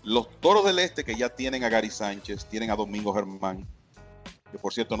 los Toros del Este, que ya tienen a Gary Sánchez, tienen a Domingo Germán, que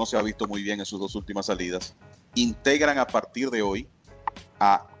por cierto no se ha visto muy bien en sus 2 últimas salidas, integran a partir de hoy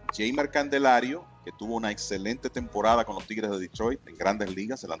a Jeimer Candelario, que tuvo una excelente temporada con los Tigres de Detroit en grandes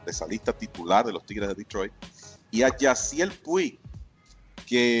ligas, el antesalista titular de los Tigres de Detroit, y a Yaciel Puig,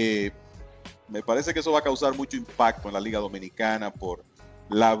 que me parece que eso va a causar mucho impacto en la Liga Dominicana por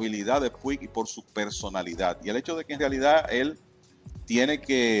la habilidad de Puig y por su personalidad, y el hecho de que en realidad él tiene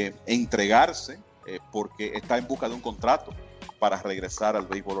que entregarse porque está en busca de un contrato para regresar al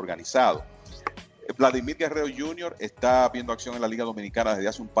béisbol organizado. Vladimir Guerrero Jr. está viendo acción en la Liga Dominicana desde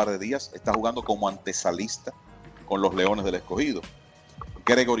hace un par de días, está jugando como antesalista con los Leones del Escogido.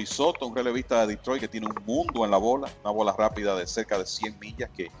 Gregory Soto, un relevista de Detroit que tiene un mundo en la bola, una bola rápida de cerca de 100 millas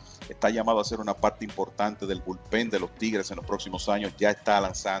que está llamado a ser una parte importante del bullpen de los Tigres en los próximos años, ya está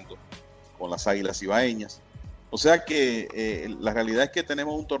lanzando con las Águilas Ibaeñas. O sea que la realidad es que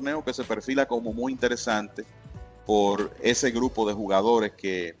tenemos un torneo que se perfila como muy interesante por ese grupo de jugadores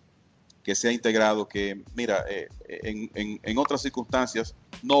que se ha integrado, que mira, en otras circunstancias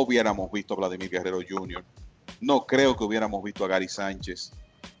no hubiéramos visto a Vladimir Guerrero Jr., no creo que hubiéramos visto a Gary Sánchez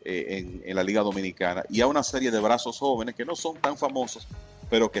en la Liga Dominicana, y a una serie de brazos jóvenes que no son tan famosos,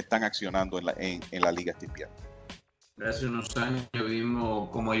 pero que están accionando en la Liga este invierno. Hace unos años vimos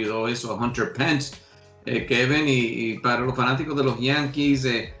cómo ayudó eso a Hunter Pence, Kevin, y para los fanáticos de los Yankees,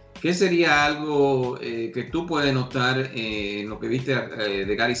 ¿qué sería algo que tú puedes notar en lo que viste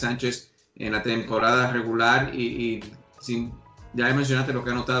de Gary Sánchez en la temporada regular? Ya mencionaste lo que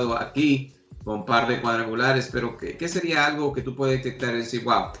ha notado aquí con un par de cuadrangulares, pero ¿qué sería algo que tú puedes detectar y decir,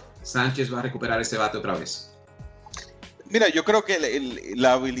 wow, Sánchez va a recuperar ese bate otra vez? Mira, yo creo que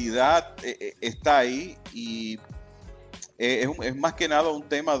la habilidad está ahí y es más que nada un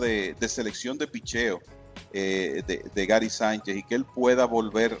tema de selección de picheo de Gary Sánchez, y que él pueda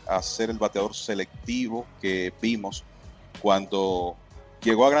volver a ser el bateador selectivo que vimos cuando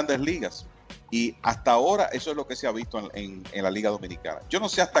llegó a grandes ligas. Y hasta ahora eso es lo que se ha visto en la Liga Dominicana. Yo no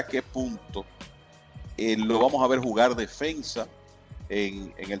sé hasta qué punto lo vamos a ver jugar defensa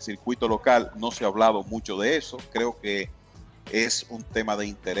en el circuito local. No se ha hablado mucho de eso. Creo que es un tema de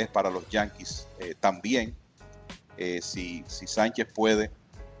interés para los Yankees también. Si Sánchez puede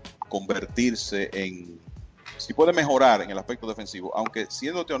convertirse si puede mejorar en el aspecto defensivo, aunque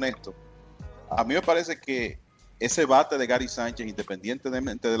siéndote honesto, a mí me parece que ese bate de Gary Sánchez,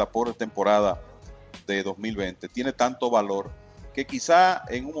 independientemente de la pobre temporada de 2020, tiene tanto valor que quizá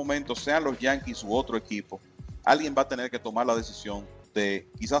en un momento, sean los Yankees u otro equipo, alguien va a tener que tomar la decisión de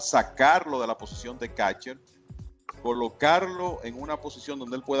quizás sacarlo de la posición de catcher, colocarlo en una posición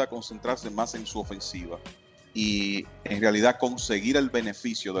donde él pueda concentrarse más en su ofensiva y en realidad conseguir el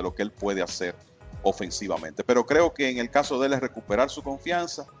beneficio de lo que él puede hacer ofensivamente. Pero creo que en el caso de él es recuperar su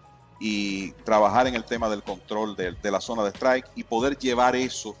confianza y trabajar en el tema del control de la zona de strike y poder llevar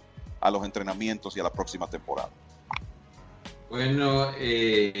eso a los entrenamientos y a la próxima temporada. Bueno,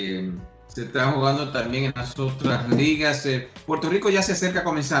 se está jugando también en las otras ligas. Puerto Rico ya se acerca a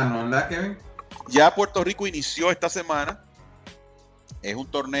comenzar, ¿no? ¿Verdad, Kevin? Ya Puerto Rico inició esta semana. Es un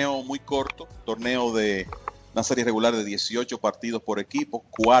torneo muy corto, torneo de una serie regular de 18 partidos por equipo,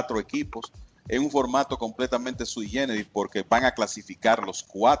 4 equipos, en un formato completamente sui generis porque van a clasificar los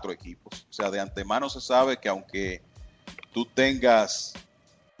 4 equipos. O sea, de antemano se sabe que aunque tú tengas,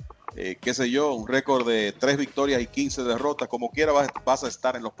 un récord de 3 victorias y 15 derrotas, como quiera vas a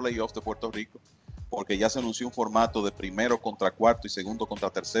estar en los playoffs de Puerto Rico, porque ya se anunció un formato de primero contra cuarto y segundo contra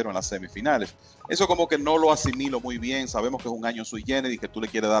tercero en las semifinales. Eso como que no lo asimilo muy bien. Sabemos que es un año sui generis, que tú le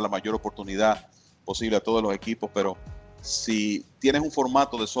quieres dar la mayor oportunidad posible a todos los equipos, pero si tienes un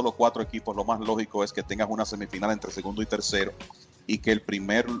formato de solo 4 equipos, lo más lógico es que tengas una semifinal entre segundo y tercero y que el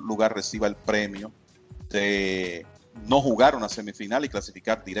primer lugar reciba el premio de no jugar una semifinal y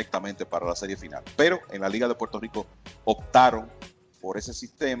clasificar directamente para la serie final. Pero en la Liga de Puerto Rico optaron por ese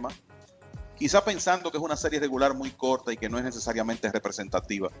sistema, quizá pensando que es una serie regular muy corta y que no es necesariamente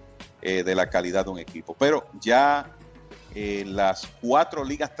representativa de la calidad de un equipo. Pero ya las 4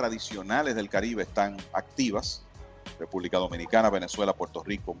 ligas tradicionales del Caribe están activas: República Dominicana, Venezuela, Puerto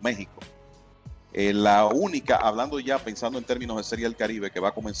Rico, México. La única, hablando ya pensando en términos de Serie del Caribe, que va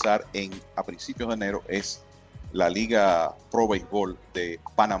a comenzar a principios de enero, es la Liga Pro Béisbol de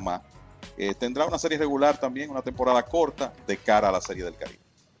Panamá. Tendrá una serie regular también, una temporada corta de cara a la Serie del Caribe.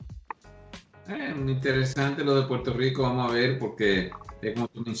 Interesante lo de Puerto Rico, vamos a ver, porque como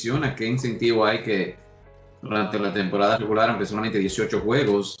tú mencionas, qué incentivo hay que durante la temporada regular, aunque solamente 18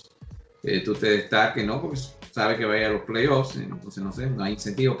 juegos, tú te destaques, ¿no? Porque sabe que va a ir a los playoffs, entonces no sé, no hay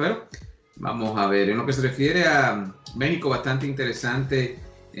incentivo, pero vamos a ver. En lo que se refiere a México, bastante interesante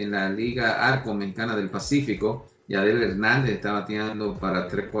en la Liga Arco Mexicana del Pacífico. Yadel Hernández está bateando para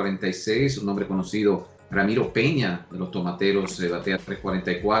 3.46, un nombre conocido. Ramiro Peña de los Tomateros batea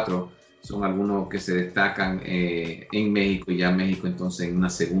 3.44. Son algunos que se destacan en México, y ya México entonces en una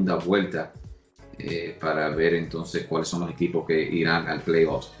segunda vuelta para ver entonces cuáles son los equipos que irán al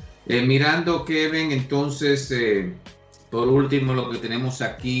playoffs. Mirando, Kevin, entonces por último lo que tenemos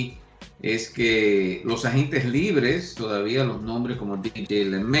aquí es que los agentes libres, todavía los nombres como DJ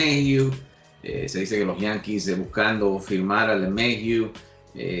LeMahieu, se dice que los Yankees buscando firmar a LeMahieu,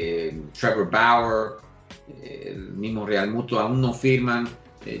 Trevor Bauer, el mismo Real Muto aún no firman.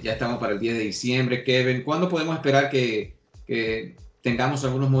 Ya estamos para el 10 de diciembre. Kevin, ¿cuándo podemos esperar que tengamos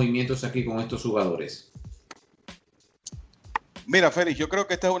algunos movimientos aquí con estos jugadores? Mira, Félix, yo creo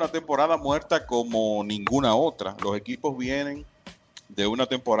que esta es una temporada muerta como ninguna otra. Los equipos vienen de una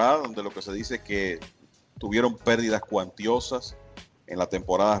temporada donde lo que se dice que tuvieron pérdidas cuantiosas en la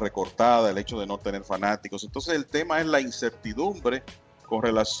temporada recortada, el hecho de no tener fanáticos. Entonces el tema es la incertidumbre con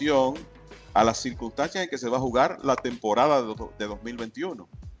relación a las circunstancias en que se va a jugar la temporada de 2021.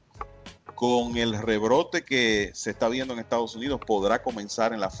 Con el rebrote que se está viendo en Estados Unidos, ¿podrá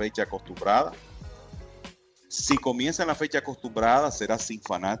comenzar en la fecha acostumbrada? Si comienza en la fecha acostumbrada, ¿será sin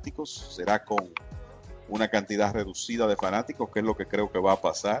fanáticos? ¿Será con una cantidad reducida de fanáticos? Que es lo que creo que va a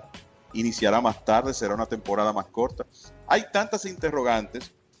pasar. ¿Iniciará más tarde? ¿Será una temporada más corta? Hay tantas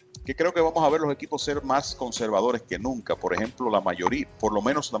interrogantes que creo que vamos a ver los equipos ser más conservadores que nunca. Por ejemplo, la mayoría, por lo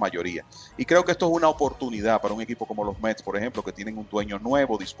menos la mayoría. Y creo que esto es una oportunidad para un equipo como los Mets, por ejemplo, que tienen un dueño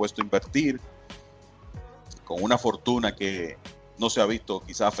nuevo, dispuesto a invertir, con una fortuna que no se ha visto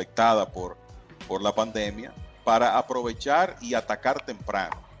quizá afectada por la pandemia, para aprovechar y atacar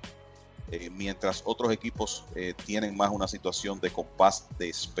temprano, mientras otros equipos tienen más una situación de compás de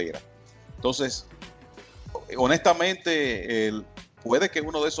espera. Entonces, honestamente, puede que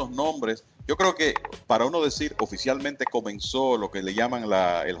uno de esos nombres, yo creo que para uno decir oficialmente comenzó lo que le llaman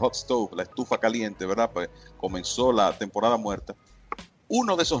el hot stove, la estufa caliente, ¿verdad? Pues comenzó la temporada muerta.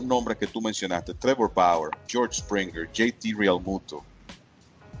 Uno de esos nombres que tú mencionaste, Trevor Bauer, George Springer, JT Realmuto,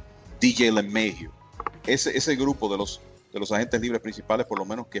 DJ LeMahieu. Ese grupo de los agentes libres principales, por lo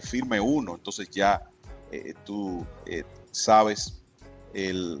menos que firme uno, entonces ya tú sabes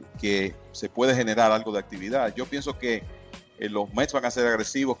que se puede generar algo de actividad. Yo pienso que los Mets van a ser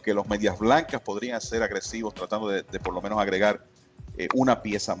agresivos, que los Medias Blancas podrían ser agresivos, tratando de por lo menos agregar una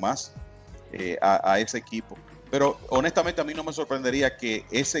pieza más a ese equipo. Pero honestamente a mí no me sorprendería que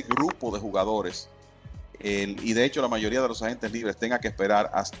ese grupo de jugadores, y de hecho la mayoría de los agentes libres, tenga que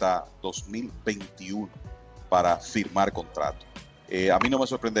esperar hasta 2021 para firmar contrato. A mí no me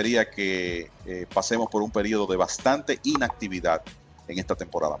sorprendería que pasemos por un periodo de bastante inactividad en esta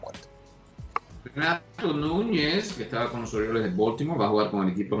temporada muerta. Renato Núñez, que estaba con los Orioles de Baltimore, va a jugar con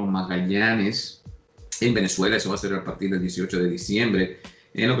el equipo de los Magallanes en Venezuela. Eso va a ser a partir del 18 de diciembre.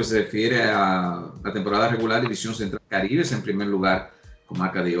 En lo que se refiere a la temporada regular, División Central Caribe es en primer lugar con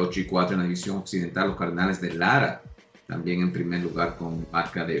marca de 8-4. En la División Occidental, los Cardenales de Lara también en primer lugar con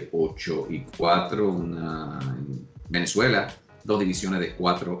marca de 8-4. En Venezuela, 2 divisiones de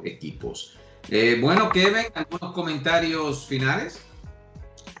 4 equipos. Bueno, Kevin, ¿algunos comentarios finales?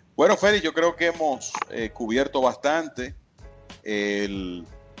 Bueno, Félix, yo creo que hemos cubierto bastante.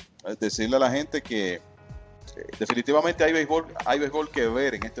 Decirle a la gente que definitivamente hay béisbol que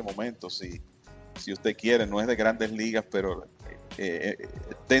ver en este momento, si usted quiere. No es de grandes ligas, pero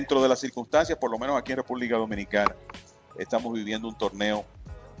dentro de las circunstancias, por lo menos aquí en República Dominicana, estamos viviendo un torneo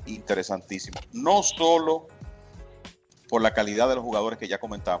interesantísimo. No solo por la calidad de los jugadores que ya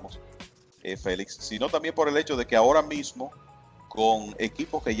comentamos, Félix, sino también por el hecho de que ahora mismo, con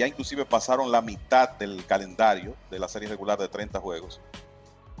equipos que ya inclusive pasaron la mitad del calendario de la serie regular de 30 juegos,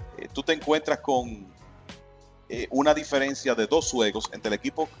 tú te encuentras con una diferencia de 2 juegos entre el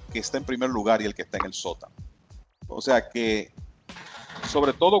equipo que está en primer lugar y el que está en el sótano. O sea que,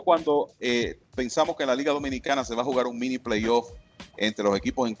 sobre todo cuando pensamos que en la Liga Dominicana se va a jugar un mini playoff entre los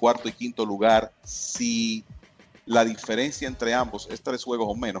equipos en cuarto y quinto lugar, si la diferencia entre ambos es 3 juegos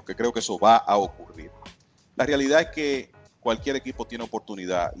o menos, que creo que eso va a ocurrir. La realidad es que cualquier equipo tiene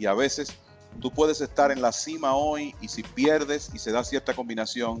oportunidad, y a veces tú puedes estar en la cima hoy y si pierdes y se da cierta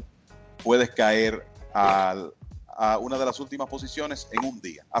combinación, puedes caer a una de las últimas posiciones en un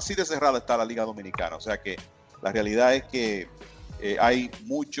día. Así de cerrada está la Liga Dominicana. O sea que la realidad es que hay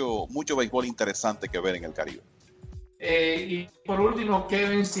mucho béisbol interesante que ver en el Caribe. Y por último,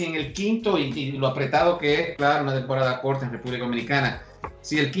 Kevin, si en el quinto y lo apretado que es, claro, una temporada corta en República Dominicana,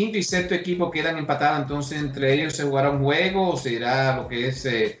 si el quinto y sexto equipo quedan empatados, entonces entre ellos se jugará un juego, o será lo que es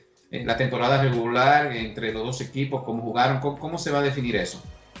la temporada regular entre los 2 equipos, como jugaron. ¿Cómo se va a definir eso?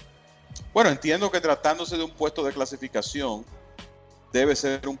 Bueno, entiendo que tratándose de un puesto de clasificación, debe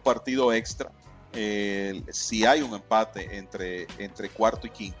ser un partido extra. Si hay un empate entre cuarto y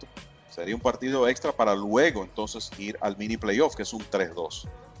quinto, sería un partido extra para luego entonces ir al mini playoff, que es un 3-2.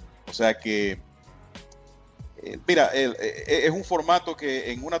 O sea que, mira, es un formato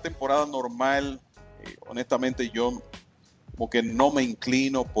que en una temporada normal, honestamente yo como que no me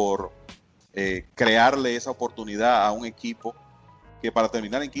inclino por crearle esa oportunidad a un equipo que para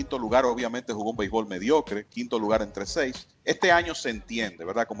terminar en quinto lugar obviamente jugó un béisbol mediocre, quinto lugar entre 6. Este año se entiende,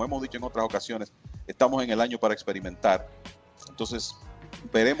 ¿verdad? Como hemos dicho en otras ocasiones, estamos en el año para experimentar. Entonces,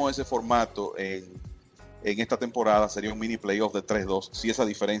 veremos ese formato en esta temporada. Sería un mini playoff de 3-2, si esa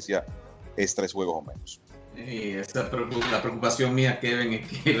diferencia es 3 juegos o menos. La preocupación mía, Kevin, es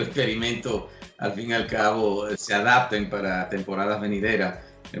que los experimentos, al fin y al cabo, se adapten para temporadas venideras.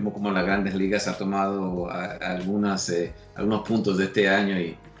 Vemos como las grandes ligas ha tomado algunos puntos de este año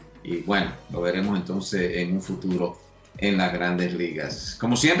y bueno, lo veremos entonces en un futuro en las grandes ligas.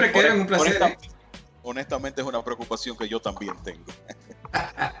 Como siempre, Kevin, un placer. Honestamente es una preocupación que yo también tengo.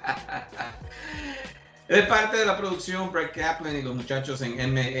 Es parte de la producción Brett Kaplan y los muchachos en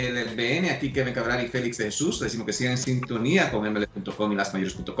MLBN. Aquí Kevin Cabral y Félix de Jesús. Les decimos que sigan en sintonía con ml.com y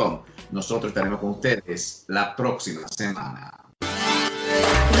lasmayores.com. Nosotros estaremos con ustedes la próxima semana.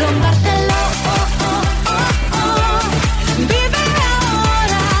 Rómpatelo, vive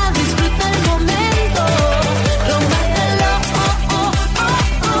ahora, disfruta el momento. Rómpatelo,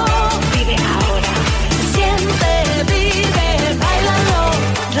 vive ahora. Siente, vive, báilalo.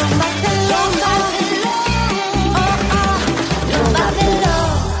 Rómpatelo, rómpatelo.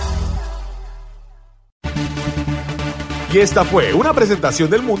 Y esta fue una presentación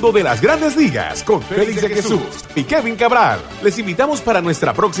del mundo de las grandes ligas con Félix de Jesús y Kevin Cabral. Les invitamos para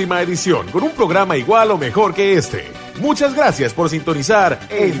nuestra próxima edición con un programa igual o mejor que este. Muchas gracias por sintonizar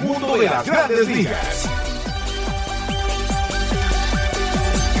el mundo de las grandes ligas.